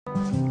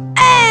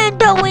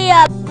So we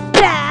are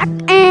back,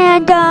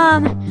 and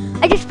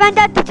I just found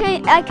out to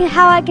change,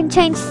 how I can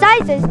change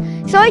sizes.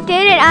 So I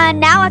did it, and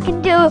now I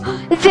can do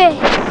this.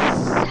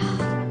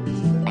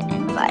 And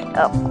invite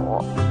up.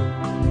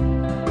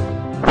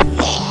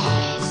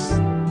 This.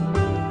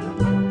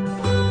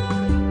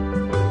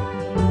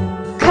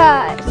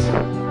 Cause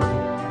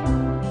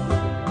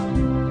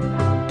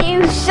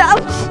you so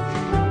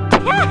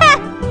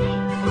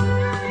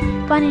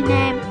funny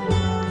name.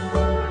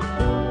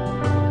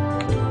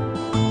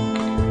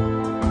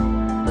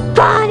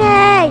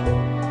 Funny!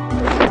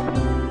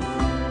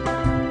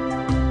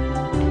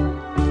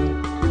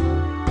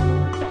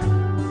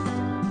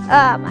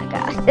 Oh my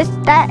gosh,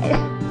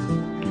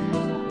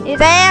 you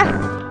there?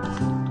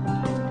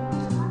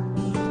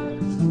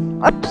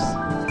 Oops.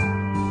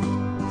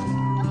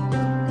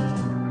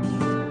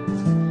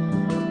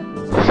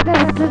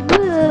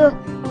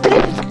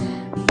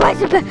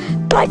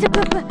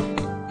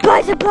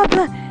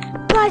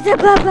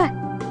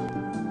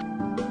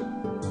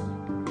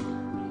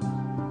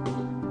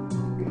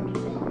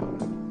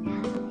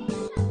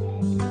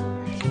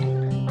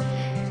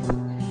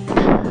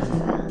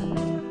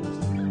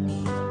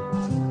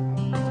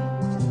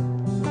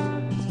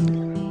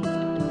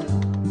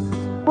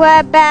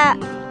 What about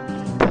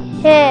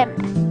him?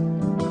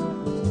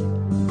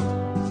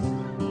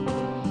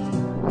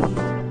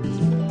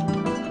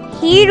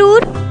 He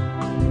dude.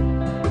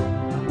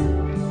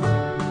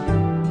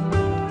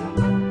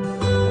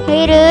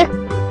 Hey dude.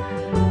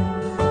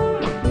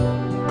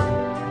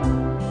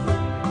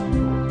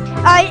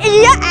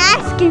 You're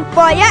asking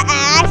for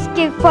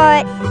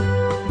it.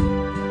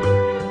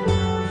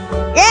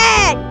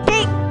 Yeah,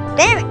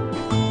 damn it.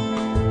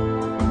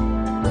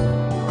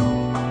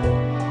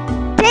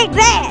 Take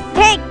that.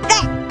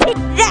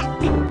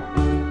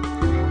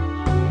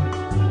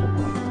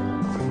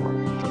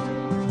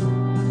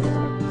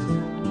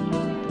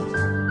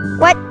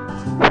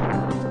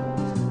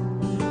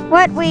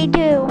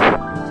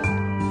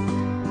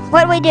 What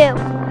we do?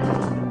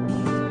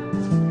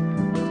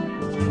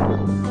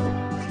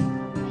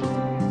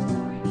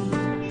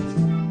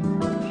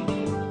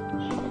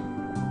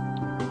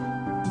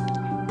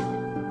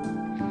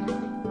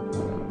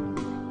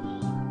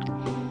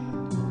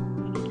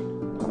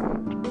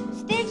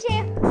 Stitch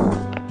here.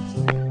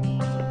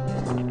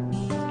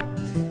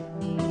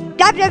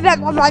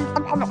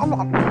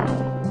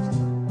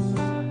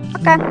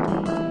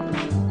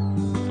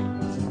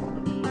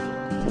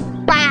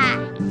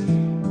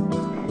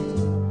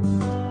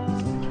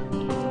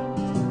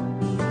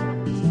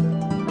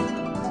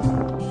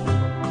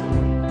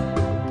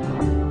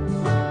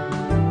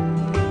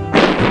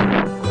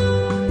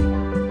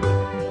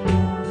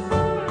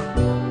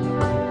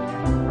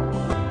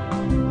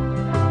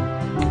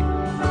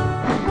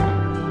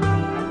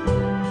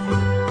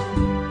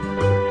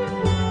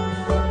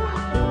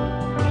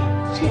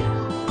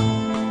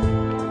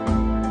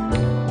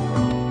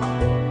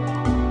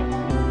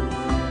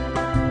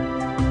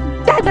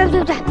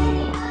 Okay.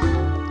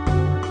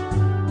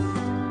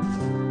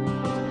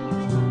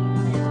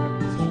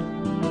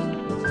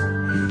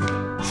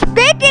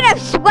 Speaking of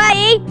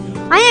sweaty,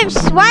 I am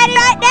sweaty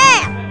right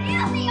now.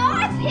 Feel the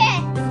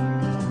armpit.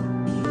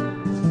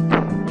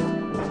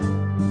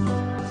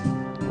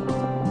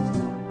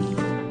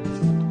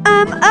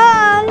 I'm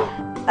all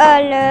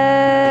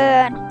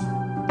alone.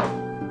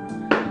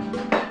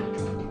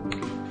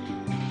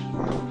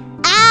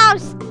 Ow!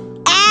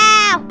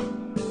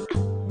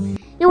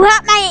 You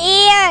hurt my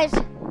ears.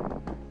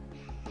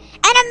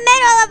 In the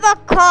middle of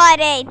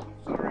recording.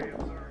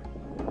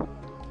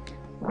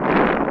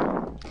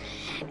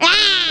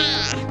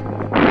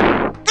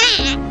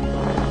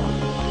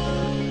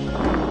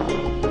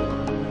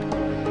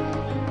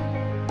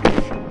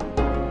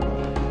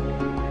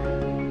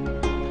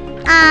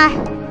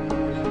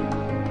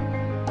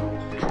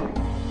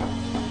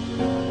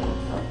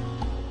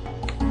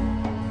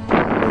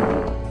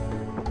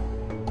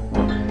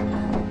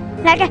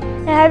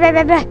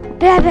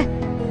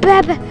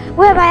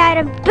 Where are my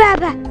items?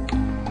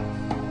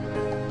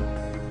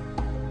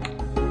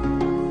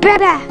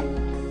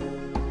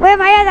 Where are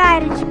my other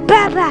items?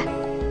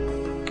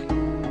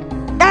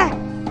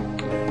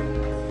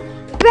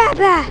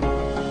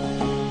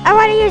 I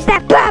want to use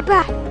that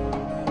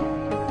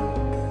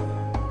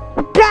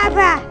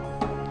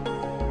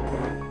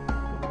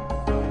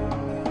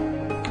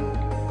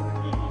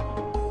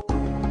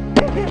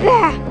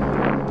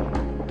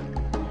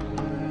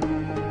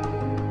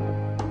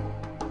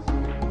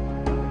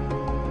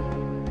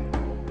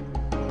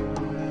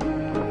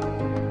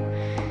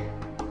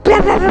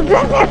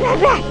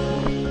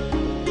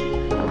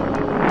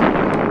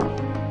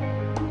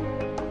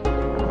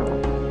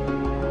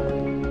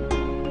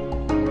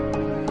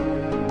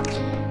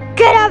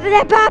Get over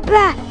there,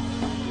 Papa!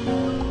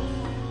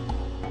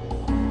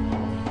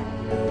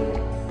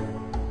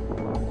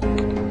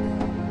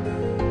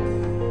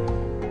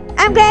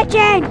 I'm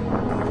glitching!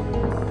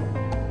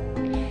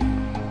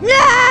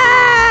 No!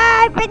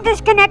 I've been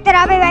disconnected.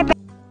 I'll be right back.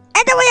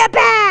 And then we are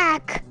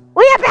back!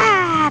 We are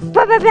back!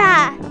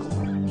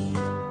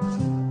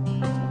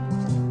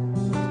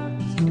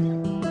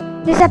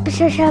 This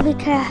episode shall be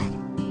cut.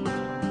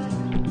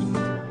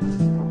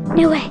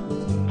 No way.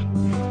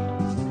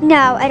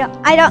 No, I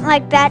don't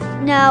like that.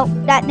 No,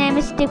 that name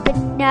is stupid.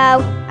 No,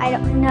 I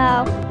don't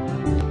know.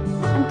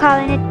 I'm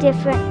calling it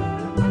different.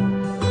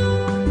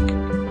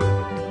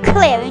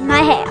 Clearing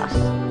my house.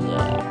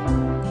 Yeah.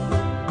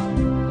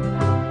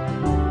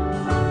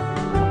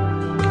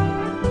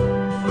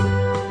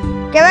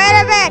 Get rid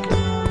of it.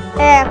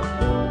 There.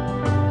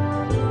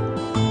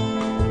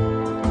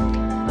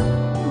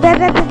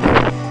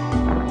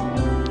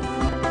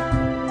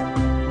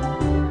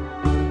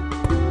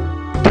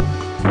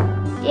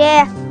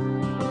 Yeah,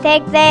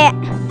 take that.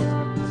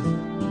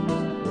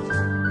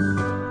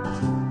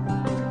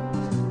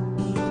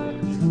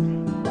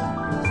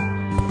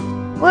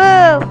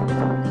 Whoa.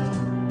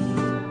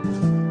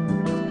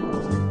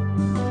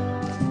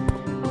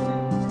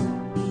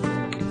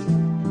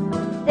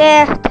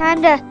 There,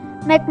 time to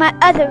make my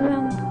other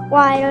room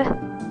wider.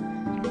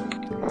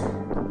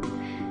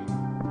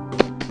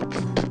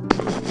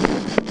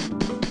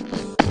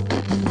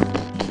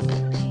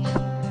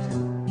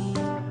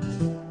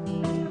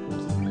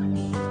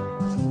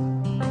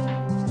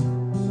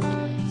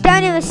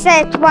 Don't even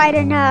say it's wide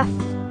enough.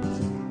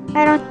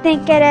 I don't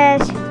think it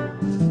is.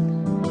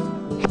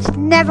 It's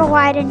never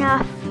wide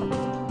enough.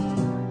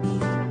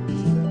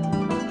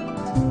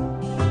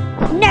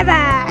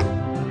 Never!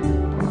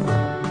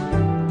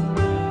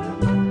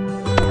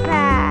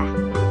 Papa!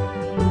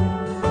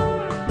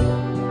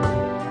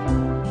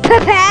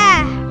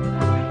 Papa!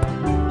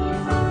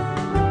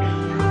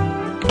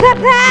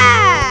 Papa!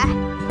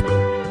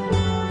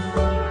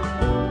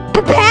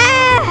 Papa!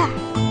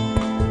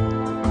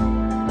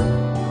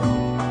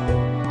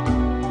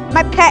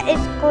 My pet is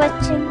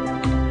glitching.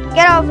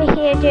 Get over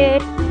here,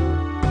 dude.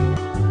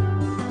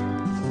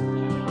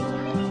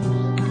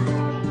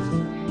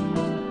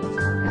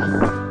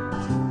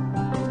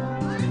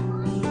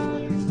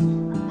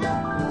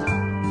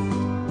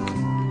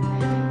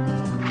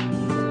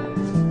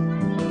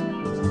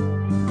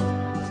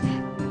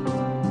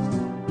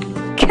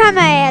 Come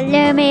here,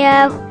 Lumio.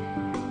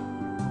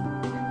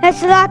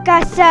 Let's lock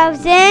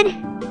ourselves in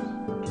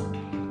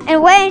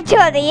and wait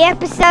until the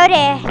episode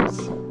ends.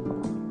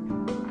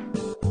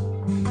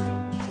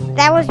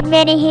 That was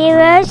Mini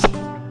Heroes.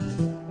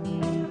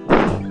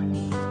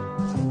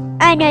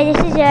 I know this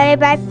is early,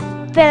 but I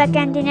feel like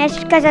ending this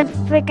because I'm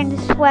freaking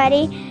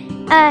sweaty.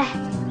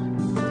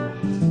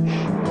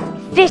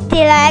 50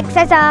 likes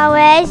as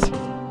always.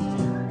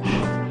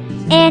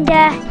 And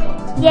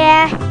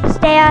yeah,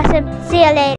 stay awesome. See you later.